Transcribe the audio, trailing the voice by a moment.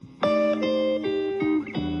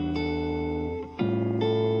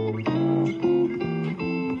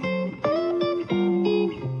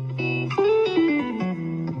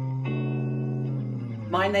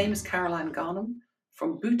name is Caroline Garnham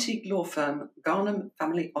from boutique law firm Garnham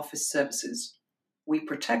Family Office Services. We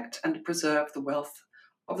protect and preserve the wealth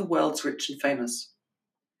of the world's rich and famous.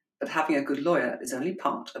 But having a good lawyer is only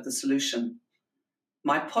part of the solution.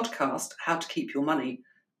 My podcast, How to Keep Your Money,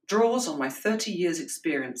 draws on my 30 years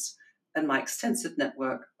experience and my extensive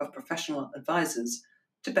network of professional advisors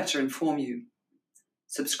to better inform you.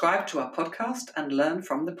 Subscribe to our podcast and learn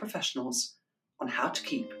from the professionals on how to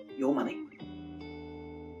keep your money.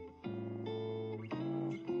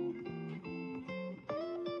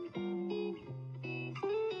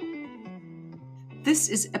 This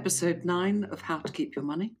is episode 9 of How to Keep Your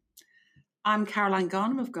Money. I'm Caroline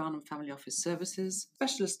Garnham of Garnham Family Office Services,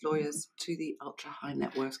 specialist lawyers to the ultra-high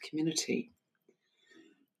net worth community.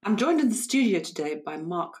 I'm joined in the studio today by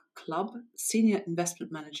Mark Clubb, Senior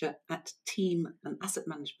Investment Manager at Team, an asset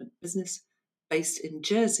management business based in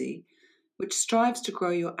Jersey, which strives to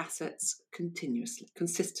grow your assets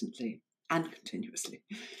consistently and continuously.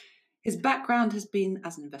 His background has been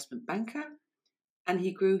as an investment banker, and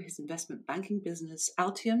he grew his investment banking business,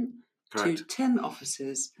 Altium, to 10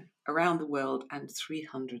 offices around the world and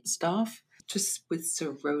 300 staff, just with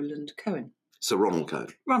Sir Ronald Cohen. Ronald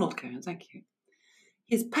Cohen, thank you.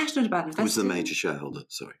 He's passionate about investing. He was the major shareholder,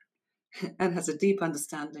 sorry. And has a deep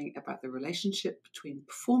understanding about the relationship between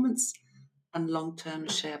performance and long-term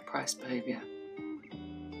share price behaviour.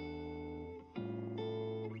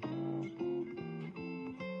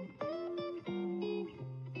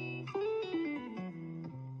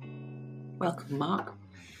 Welcome, Mark.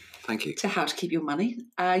 Thank you. To How to Keep Your Money.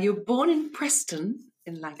 You were born in Preston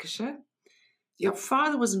in Lancashire. Your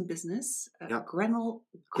father was in business at Greenall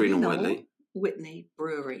Whitney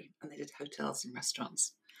Brewery, and they did hotels and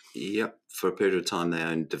restaurants. Yep. For a period of time, they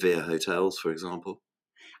owned De Vere Hotels, for example.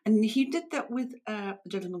 And he did that with a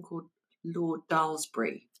gentleman called Lord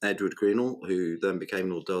Dahlesbury. Edward Greenall, who then became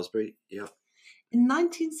Lord Dahlesbury. Yeah. In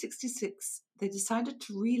 1966, they decided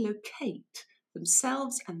to relocate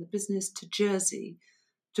themselves and the business to Jersey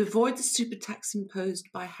to avoid the super tax imposed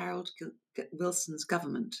by Harold Wilson's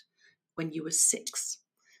government when you were 6.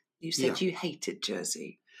 You said you hated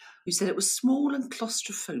Jersey. You said it was small and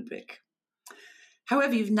claustrophobic.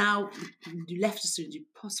 However, you left as soon as you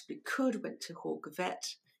possibly could, went to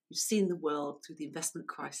Horgavet. You've seen the world through the investment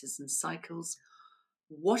crisis and cycles.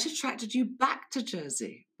 What attracted you back to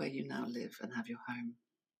Jersey, where you now live and have your home?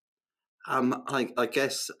 I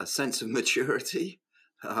guess a sense of maturity.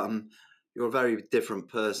 You're a very different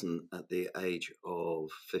person at the age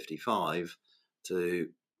of 55 to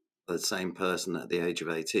the same person at the age of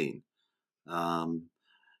 18.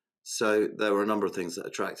 So there were a number of things that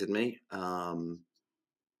attracted me.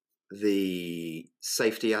 The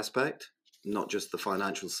safety aspect, not just the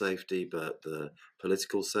financial safety, but the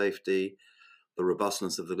political safety, the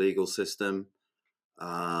robustness of the legal system,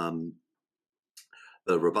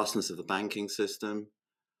 the robustness of the banking system.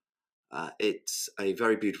 It's a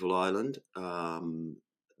very beautiful island.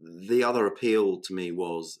 The other appeal to me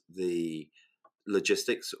was the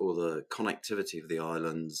logistics or the connectivity of the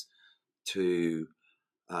islands to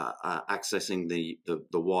accessing the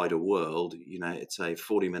wider world. You know, it's a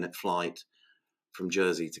 40-minute flight from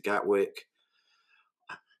Jersey to Gatwick.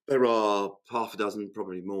 There are half a dozen,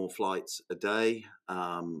 probably more flights a day.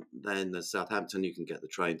 Then there's Southampton. You can get the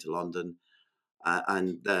train to London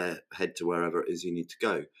and there head to wherever it is you need to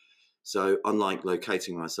go. So unlike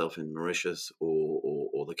locating myself in Mauritius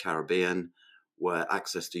or the Caribbean, where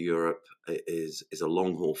access to Europe is a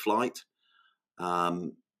long-haul flight,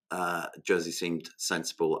 Jersey seemed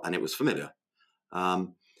sensible and it was familiar.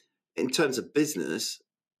 In terms of business,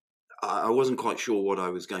 I wasn't quite sure what I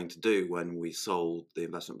was going to do when we sold the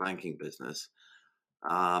investment banking business.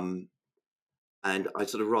 And I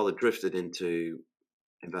sort of rather drifted into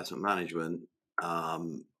investment management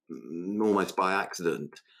almost by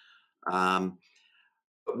accident. But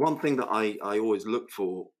one thing that I always look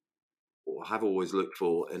for, or have always looked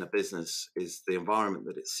for in a business, is the environment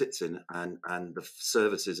that it sits in and the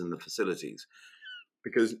services and the facilities.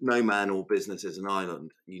 Because no man or business is an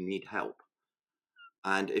island. You need help.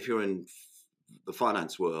 And if you're in the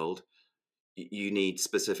finance world, you need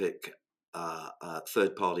specific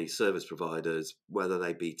third-party service providers, whether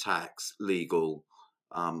they be tax, legal,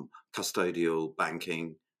 custodial,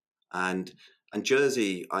 banking. And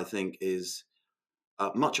Jersey, I think, is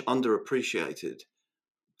much underappreciated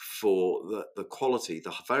for the quality,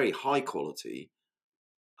 the very high quality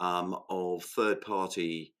of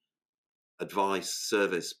third-party advice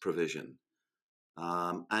service provision.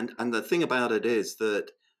 And the thing about it is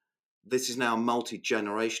that this is now a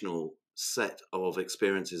multi-generational set of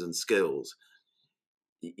experiences and skills.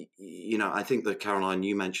 You know, I think that, Caroline,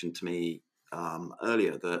 you mentioned to me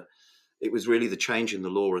earlier, that it was really the change in the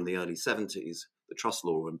law in the early 70s, the trust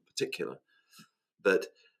law in particular, that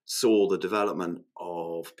saw the development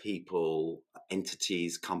of people,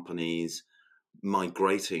 entities, companies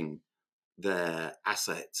migrating their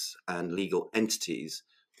assets and legal entities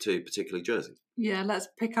to particularly Jersey. Yeah, let's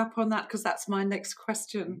pick up on that because that's my next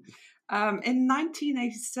question. In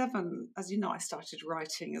 1987, as you know, I started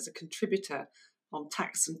writing as a contributor on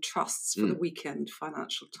tax and trusts for the weekend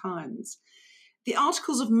Financial Times. The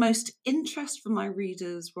articles of most interest for my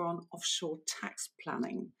readers were on offshore tax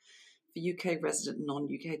planning for UK resident and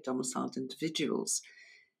non-UK domiciled individuals.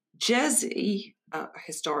 Jersey,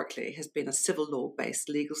 historically, has been a civil law-based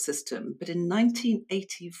legal system, but in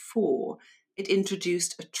 1984, it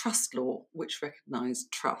introduced a trust law which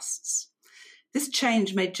recognised trusts. This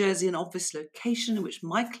change made Jersey an obvious location in which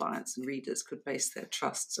my clients and readers could base their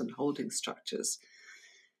trusts and holding structures.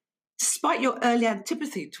 Despite your early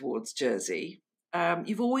antipathy towards Jersey,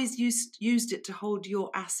 you've always used it to hold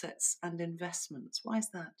your assets and investments. Why is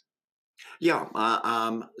that? Yeah.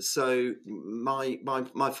 So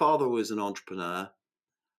my father was an entrepreneur,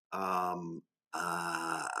 um,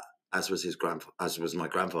 as was my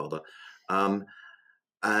grandfather,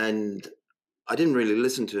 and I didn't really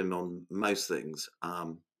listen to him on most things,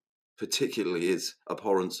 particularly his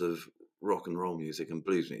abhorrence of rock and roll music and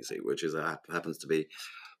blues music, which happens to be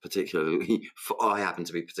particularly I happen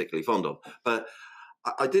to be particularly fond of. But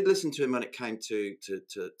I did listen to him when it came to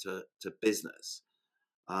business.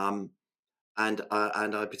 And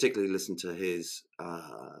I particularly listened to his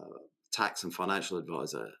tax and financial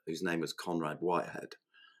advisor, whose name was Conrad Whitehead,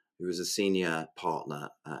 who was a senior partner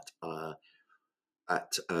at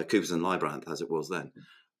Coopers and Lybrand, as it was then.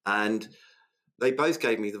 And they both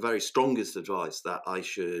gave me the very strongest advice that I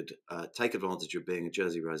should take advantage of being a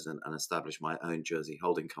Jersey resident and establish my own Jersey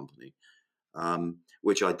holding company,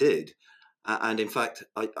 which I did. And in fact,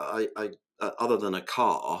 I other than a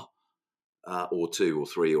car, or two or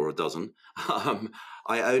three or a dozen, I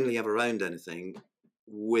only ever owned anything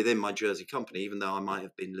within my Jersey company, even though I might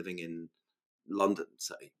have been living in London,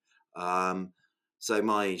 say. So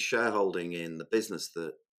my shareholding in the business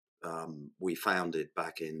that we founded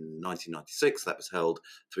back in 1996, that was held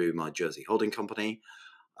through my Jersey holding company.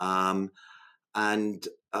 And so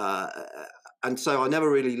I never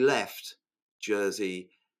really left Jersey,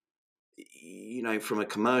 from a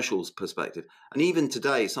commercials perspective. And even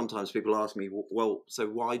today, sometimes people ask me, well, so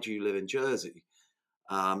why do you live in Jersey?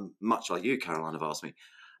 Much like you, Caroline, have asked me.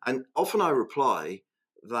 And often I reply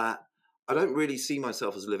that I don't really see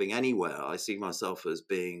myself as living anywhere. I see myself as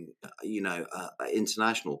being,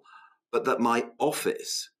 international, but that my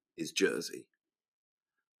office is Jersey.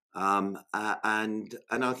 And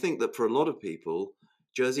I think that for a lot of people,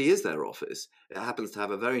 Jersey is their office. It happens to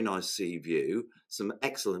have a very nice sea view, some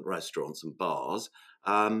excellent restaurants and bars,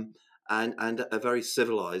 and a very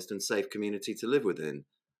civilized and safe community to live within.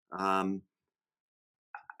 And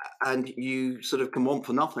you sort of can want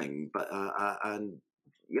for nothing. But and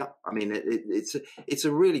yeah, I mean, it's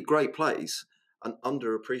a really great place, an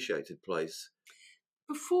underappreciated place.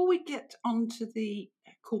 Before we get onto the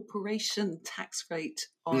corporation tax rate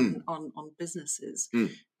on businesses, you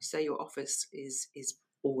say your office is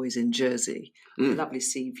always in Jersey, lovely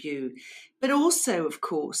sea view, but also, of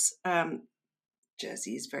course,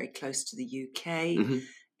 Jersey is very close to the UK. Mm-hmm.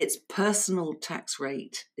 Its personal tax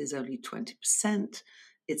rate is only 20%.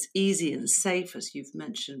 It's easy and safe, as you've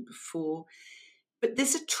mentioned before. But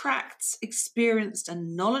this attracts experienced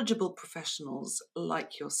and knowledgeable professionals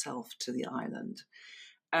like yourself to the island.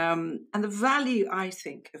 And the value, I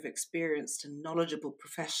think, of experienced and knowledgeable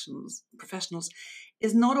professionals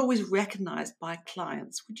is not always recognised by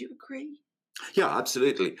clients. Would you agree? Yeah,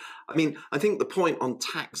 absolutely. I mean, I think the point on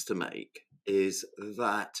tax to make is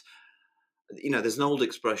that, there's an old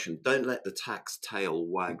expression, don't let the tax tail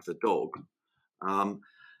wag the dog.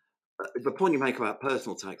 The point you make about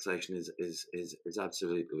personal taxation is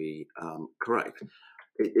absolutely correct.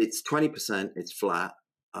 It's 20%, it's flat.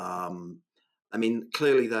 I mean,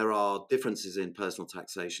 clearly there are differences in personal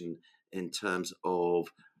taxation in terms of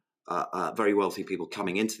very wealthy people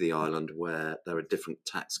coming into the island where there are different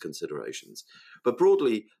tax considerations. But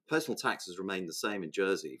broadly, personal tax has remained the same in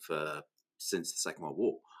Jersey since the Second World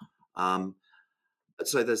War.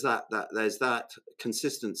 So there's that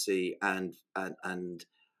consistency and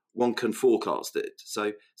one can forecast it.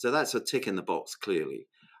 So that's a tick in the box, clearly.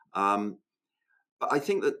 But I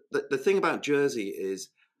think that the thing about Jersey is,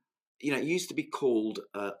 it used to be called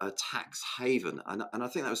a tax haven, and I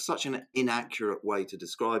think that was such an inaccurate way to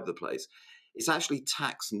describe the place. It's actually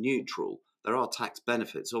tax neutral. There are tax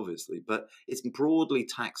benefits, obviously, but it's broadly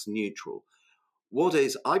tax neutral.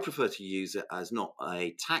 I prefer to use it as not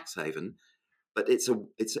a tax haven, but it's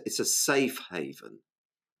a safe haven.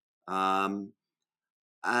 And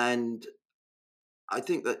I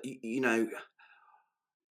think that,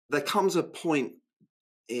 there comes a point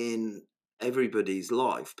in everybody's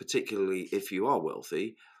life, particularly if you are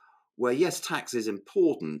wealthy, where yes, tax is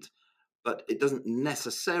important, but it doesn't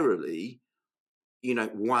necessarily,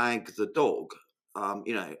 wag the dog.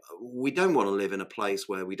 We don't want to live in a place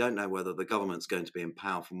where we don't know whether the government's going to be in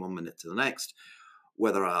power from one minute to the next,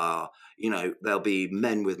 whether there'll be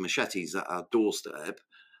men with machetes at our doorstep,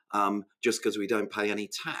 just because we don't pay any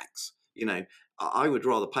tax. I would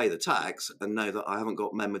rather pay the tax and know that I haven't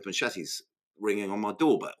got men with machetes ringing on my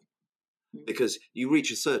doorbell, because you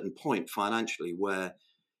reach a certain point financially where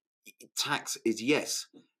tax is, yes,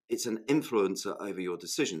 it's an influencer over your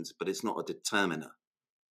decisions, but it's not a determiner.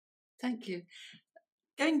 Thank you.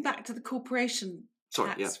 Going back to the corporation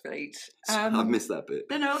tax rate. I've missed that bit.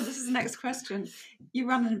 No, this is the next question. You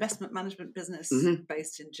run an investment management business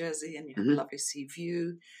based in Jersey, and you have a lovely sea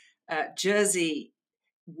view. Jersey,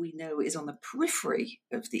 we know, is on the periphery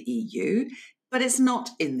of the EU, but it's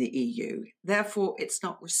not in the EU. Therefore, it's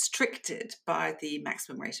not restricted by the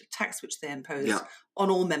maximum rate of tax which they impose on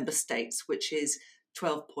all member states, which is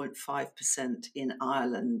 12.5% in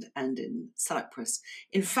Ireland and in Cyprus.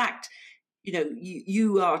 In fact,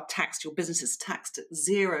 you are taxed, your business is taxed at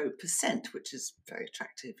 0%, which is very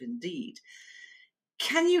attractive indeed.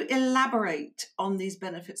 Can you elaborate on these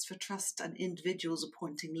benefits for trust and individuals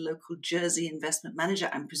appointing local Jersey investment manager,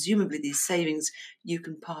 and presumably these savings you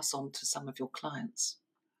can pass on to some of your clients?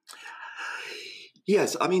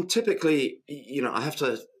 Yes, I mean, typically, I have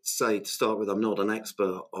to say, to start with, I'm not an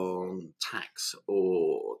expert on tax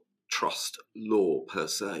or trust law per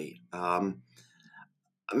se.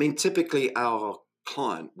 Typically our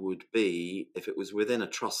client would be, if it was within a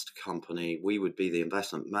trust company, we would be the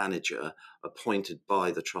investment manager appointed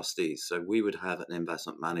by the trustees. So we would have an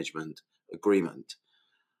investment management agreement.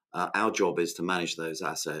 Our job is to manage those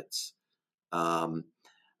assets to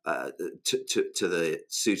the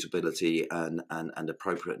suitability and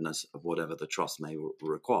appropriateness of whatever the trust may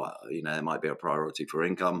require. There might be a priority for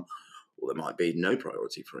income, or there might be no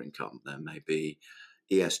priority for income. There may be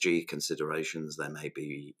ESG considerations. There may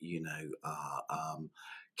be,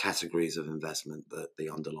 categories of investment that the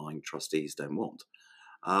underlying trustees don't want.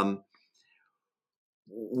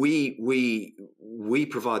 We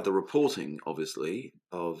provide the reporting, obviously,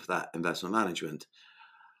 of that investment management.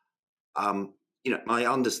 My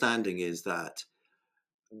understanding is that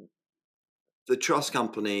the trust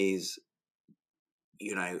companies,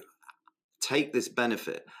 take this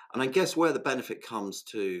benefit, and I guess where the benefit comes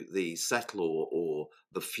to the settlor or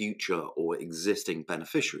the future or existing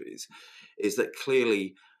beneficiaries is that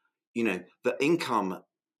clearly, the income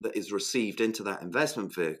that is received into that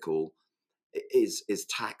investment vehicle is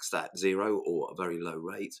taxed at zero or a very low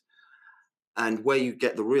rate. And where you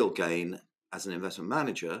get the real gain as an investment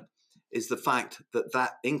manager is the fact that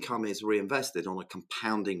that income is reinvested on a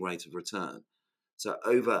compounding rate of return. So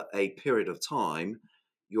over a period of time,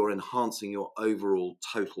 you're enhancing your overall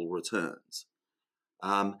total returns.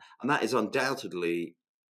 And that is undoubtedly,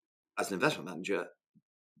 as an investment manager,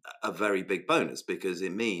 a very big bonus, because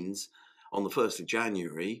it means on the 1st of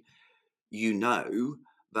January,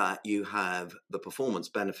 that you have the performance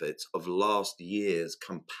benefits of last year's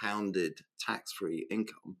compounded tax-free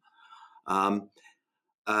income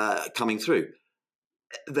coming through.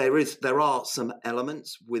 There are some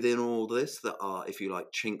elements within all this that are, if you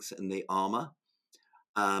like, chinks in the armor.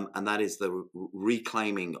 And that is the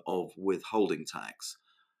reclaiming of withholding tax.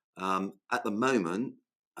 At the moment,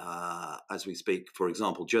 as we speak, for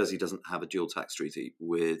example, Jersey doesn't have a dual tax treaty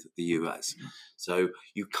with the US, so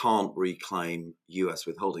you can't reclaim US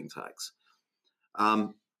withholding tax.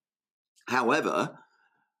 However,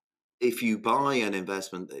 if you buy an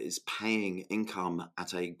investment that is paying income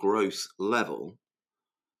at a gross level,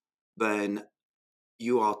 then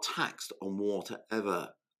you are taxed on whatever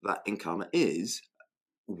that income is,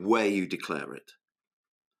 where you declare it.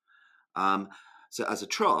 So as a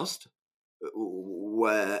trust,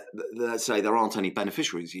 where, let's say, there aren't any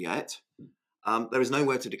beneficiaries yet, there is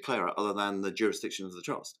nowhere to declare it other than the jurisdiction of the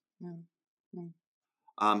trust.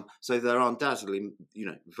 So there are undoubtedly,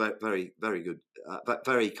 very, very good,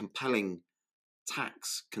 very compelling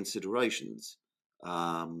tax considerations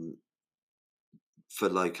for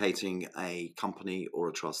locating a company or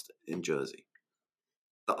a trust in Jersey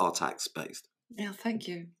that are tax-based. Yeah, thank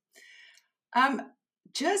you.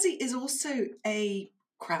 Jersey is also a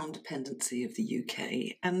crown dependency of the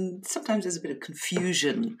UK, and sometimes there's a bit of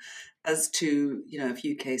confusion as to, if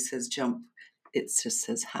UK says jump, it just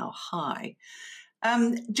says how high.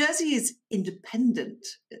 Jersey is independent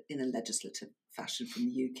in a legislative fashion from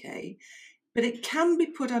the UK, but it can be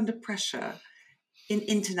put under pressure in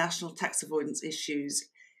international tax avoidance issues.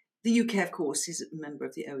 The UK, of course, is a member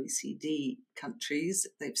of the OECD countries.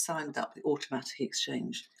 They've signed up the automatic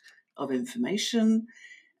exchange of information,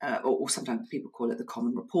 or sometimes people call it the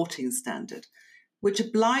Common Reporting Standard, which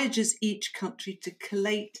obliges each country to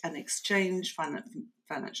collate and exchange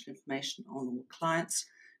financial information on all clients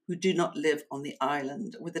who do not live on the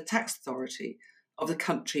island with the tax authority of the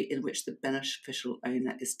country in which the beneficial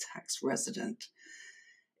owner is tax resident.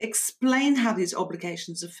 Explain how these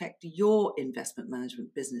obligations affect your investment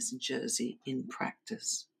management business in Jersey in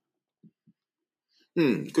practice.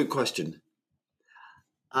 Good question.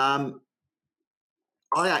 I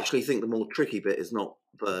actually think the more tricky bit is not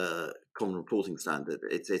the common reporting standard.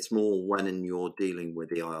 It's more when you're dealing with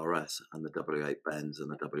the IRS and the W8 Bens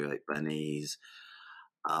and the W8 Bennies,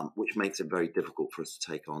 which makes it very difficult for us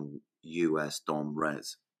to take on US Dom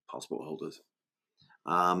Res passport holders.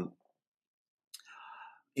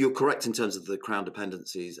 You're correct in terms of the Crown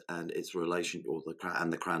dependencies and its relation, or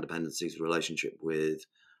the Crown dependencies relationship with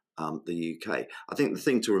the UK. I think the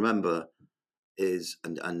thing to remember is,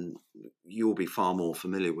 and you'll be far more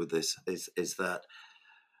familiar with this, is that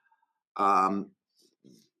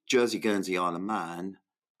Jersey, Guernsey, Isle of Man,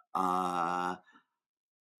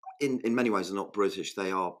 in many ways are not British.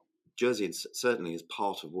 They are, Jersey certainly is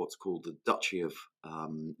part of what's called the Duchy of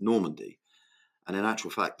Normandy, and in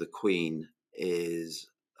actual fact, the Queen is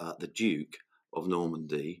the Duke of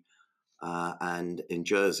Normandy, and in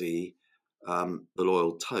Jersey, the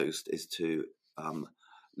loyal toast is to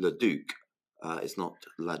Le Duc. It's not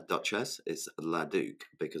La Duchess, it's La Duc,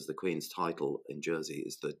 because the Queen's title in Jersey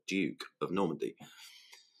is the Duke of Normandy.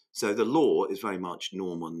 So the law is very much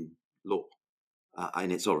Norman law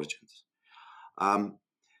in its origins.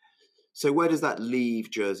 So where does that leave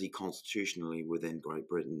Jersey constitutionally within Great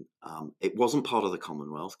Britain? It wasn't part of the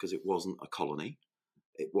Commonwealth because it wasn't a colony.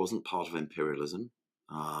 It wasn't part of imperialism.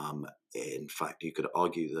 In fact, you could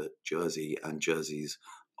argue that Jersey and Jersey's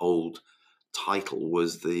old title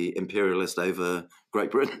was the imperialist over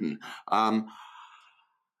Great Britain.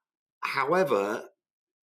 However,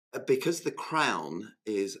 because the Crown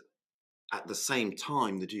is at the same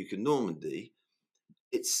time the Duke of Normandy,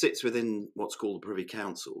 it sits within what's called the Privy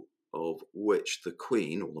Council, of which the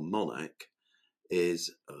Queen or the monarch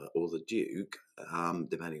is, or the Duke,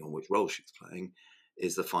 depending on which role she's playing,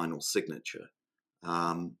 is the final signature.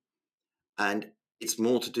 And it's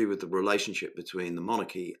more to do with the relationship between the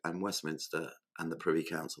monarchy and Westminster and the Privy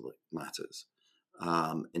Council that matters,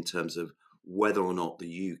 in terms of whether or not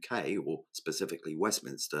the UK, or specifically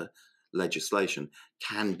Westminster, legislation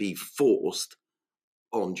can be forced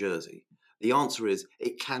on Jersey. The answer is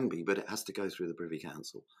it can be, but it has to go through the Privy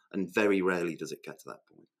Council, and very rarely does it get to that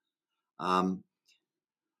point.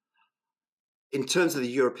 In terms of the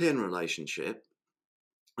European relationship,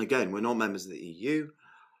 again, we're not members of the EU,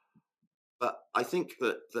 but I think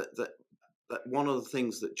that one of the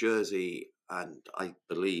things that Jersey, and I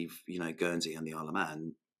believe, Guernsey and the Isle of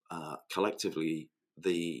Man, collectively,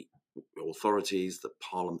 the authorities, the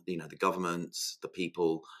parliament, the governments, the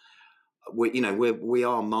people, we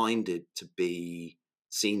are minded to be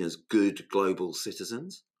seen as good global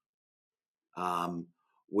citizens.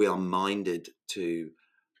 We are minded to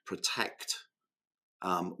protect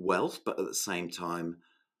wealth, but at the same time,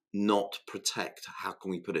 not protect, how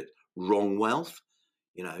can we put it, wrong wealth,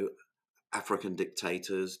 African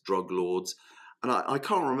dictators, drug lords. And I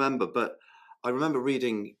can't remember, but I remember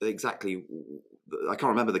reading exactly, I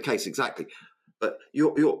can't remember the case exactly, but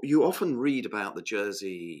you often read about the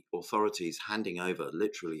Jersey authorities handing over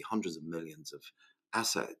literally hundreds of millions of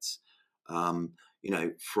assets,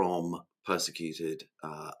 from persecuted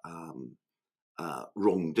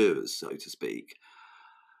wrongdoers, so to speak.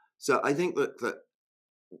 So I think that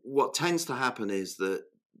what tends to happen is that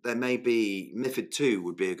there may be, MiFID II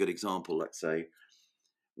would be a good example, let's say.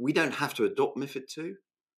 We don't have to adopt MiFID II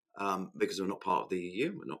because we're not part of the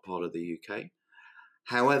EU, we're not part of the UK.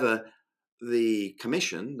 However, the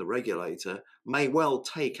Commission, the regulator, may well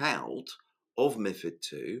take out of MiFID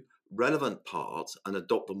II relevant parts and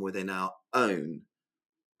adopt them within our own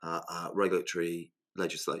regulatory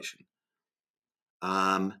legislation.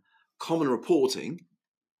 Common reporting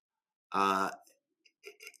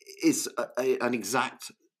is an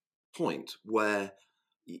exact point where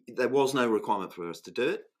there was no requirement for us to do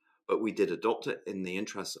it, but we did adopt it in the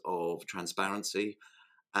interest of transparency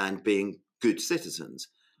and being good citizens.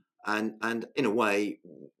 And in a way,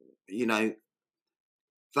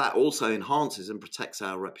 that also enhances and protects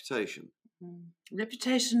our reputation.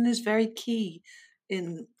 Reputation is very key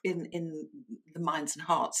in the minds and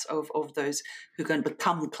hearts of those who are going to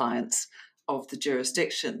become clients of the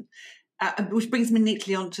jurisdiction. Which brings me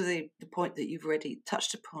neatly on to the point that you've already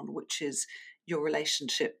touched upon, which is your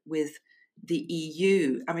relationship with the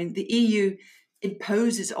EU. I mean, the EU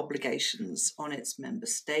imposes obligations on its member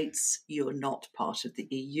states. You're not part of the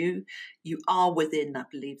EU. You are within, I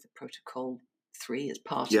believe, the Protocol 3 as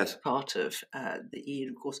part Yes. of the EU.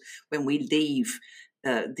 And of course, when we leave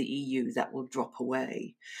the EU, that will drop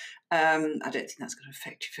away. I don't think that's going to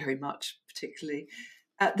affect you very much, particularly.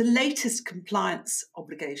 The latest compliance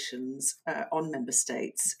obligations on member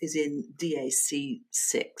states is in DAC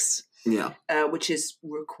 6, which is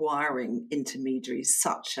requiring intermediaries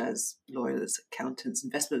such as lawyers, accountants,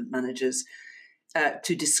 investment managers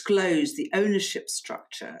to disclose the ownership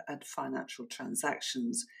structure and financial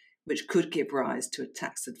transactions which could give rise to a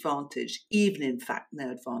tax advantage, even in fact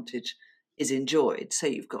no advantage is enjoyed. So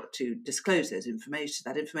you've got to disclose that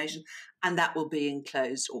information, and that will be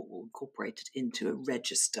enclosed or incorporated into a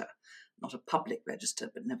register, not a public register,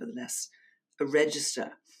 but nevertheless a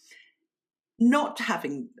register. Not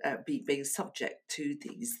having being subject to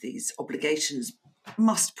these obligations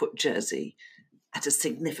must put Jersey at a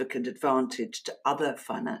significant advantage to other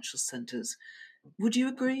financial centres. Would you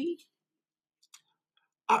agree?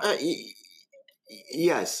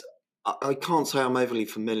 Yes. I can't say I'm overly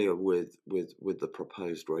familiar with the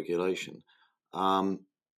proposed regulation.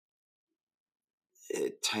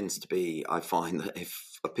 It tends to be, I find that if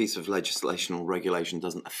a piece of legislation or regulation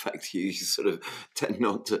doesn't affect you, you sort of tend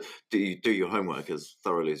not to do your homework as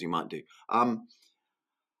thoroughly as you might do. I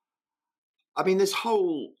mean, this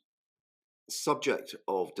whole subject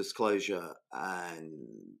of disclosure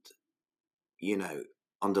and,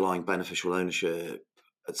 underlying beneficial ownership,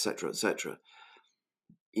 etc.,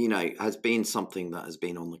 has been something that has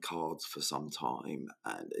been on the cards for some time,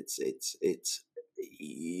 and it's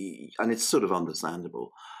sort of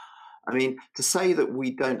understandable. I mean, to say that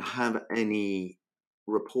we don't have any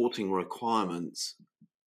reporting requirements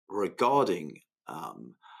regarding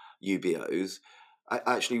UBOs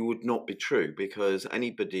actually would not be true, because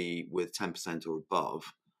anybody with 10% or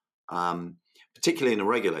above, particularly in a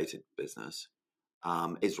regulated business,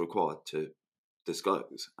 is required to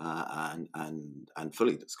disclose and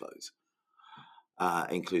fully disclose,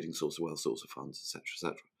 including source of wealth, source of funds, etc.,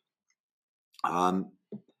 etc.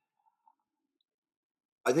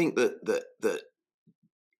 I think that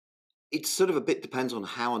it sort of a bit depends on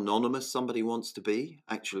how anonymous somebody wants to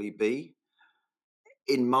actually be.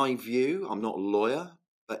 In my view, I'm not a lawyer,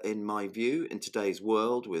 but in my view, in today's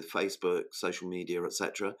world with Facebook, social media,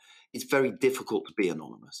 etc., it's very difficult to be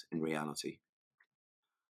anonymous in reality.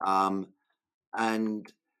 And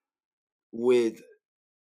with,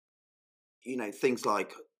 things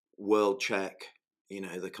like World Check,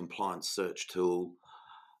 the compliance search tool,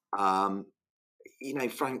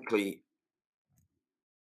 frankly,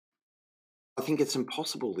 I think it's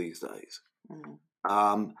impossible these days.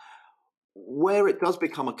 Where it does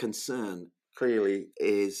become a concern, clearly,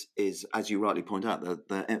 is as you rightly point out,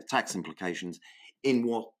 the tax implications in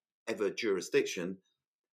whatever jurisdiction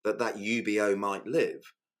that UBO might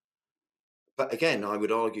live. But again, I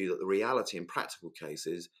would argue that the reality in practical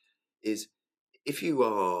cases is if you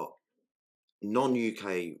are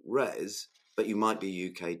non-UK res, but you might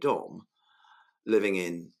be UK dom, living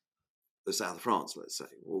in the south of France, let's say,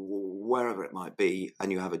 or wherever it might be,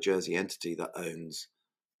 and you have a Jersey entity that owns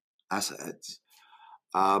assets,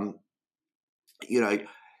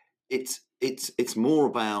 it's more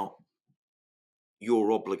about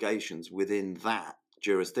your obligations within that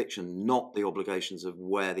jurisdiction, not the obligations of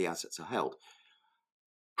where the assets are held.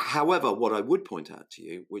 However, what I would point out to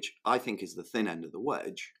you, which I think is the thin end of the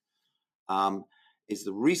wedge, is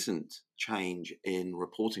the recent change in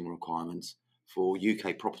reporting requirements for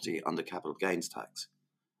UK property under capital gains tax,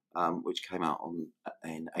 which came out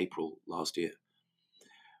in April last year,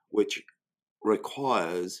 which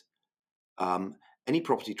requires any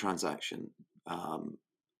property transaction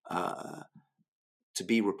to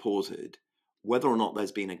be reported, whether or not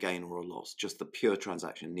there's been a gain or a loss. Just the pure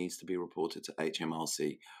transaction needs to be reported to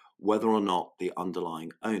HMRC, whether or not the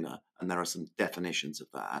underlying owner, and there are some definitions of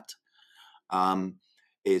that,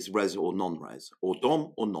 is res or non-res, or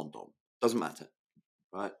dom or non-dom, doesn't matter,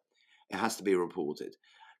 right? It has to be reported.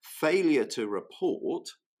 Failure to report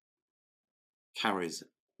carries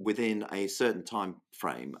within a certain time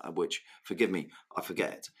frame, which, forgive me, I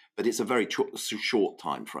forget, but it's a very short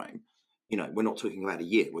time frame. We're not talking about a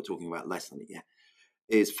year, we're talking about less than a year,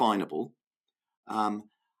 is finable.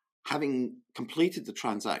 Having completed the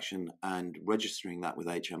transaction and registering that with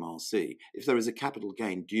HMRC, if there is a capital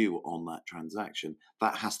gain due on that transaction,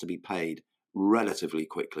 that has to be paid relatively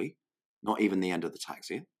quickly, not even the end of the tax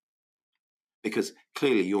year, because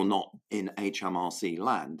clearly you're not in HMRC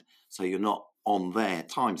land, so you're not on their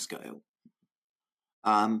timescale.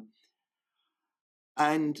 And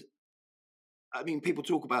I mean, people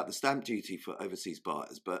talk about the stamp duty for overseas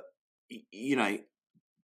buyers, but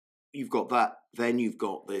you've got that, then you've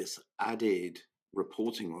got this added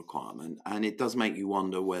reporting requirement, and it does make you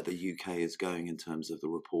wonder where the UK is going in terms of the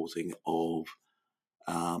reporting of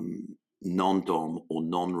non-dom or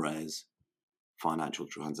non-res financial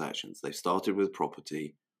transactions. They've started with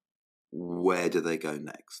property. Where do they go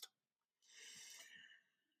next?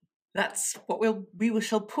 That's what we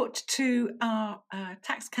shall put to our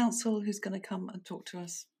tax counsel, who's going to come and talk to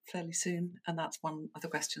us fairly soon. And that's one of the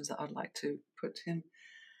questions that I'd like to put to him.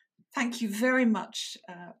 Thank you very much,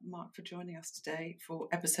 Mark, for joining us today for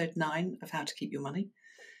episode 9 of How to Keep Your Money.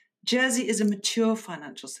 Jersey is a mature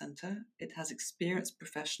financial centre. It has experienced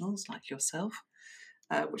professionals like yourself,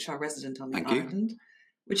 which are resident on the island,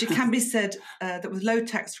 which it can be said that with low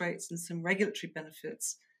tax rates and some regulatory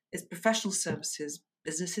benefits, its professional services,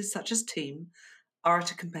 businesses such as Team, are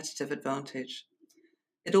at a competitive advantage.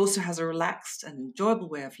 It also has a relaxed and enjoyable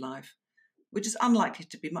way of life, which is unlikely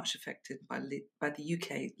to be much affected by the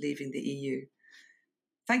UK leaving the EU.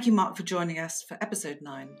 Thank you, Mark, for joining us for episode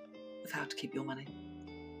 9 of How to Keep Your Money.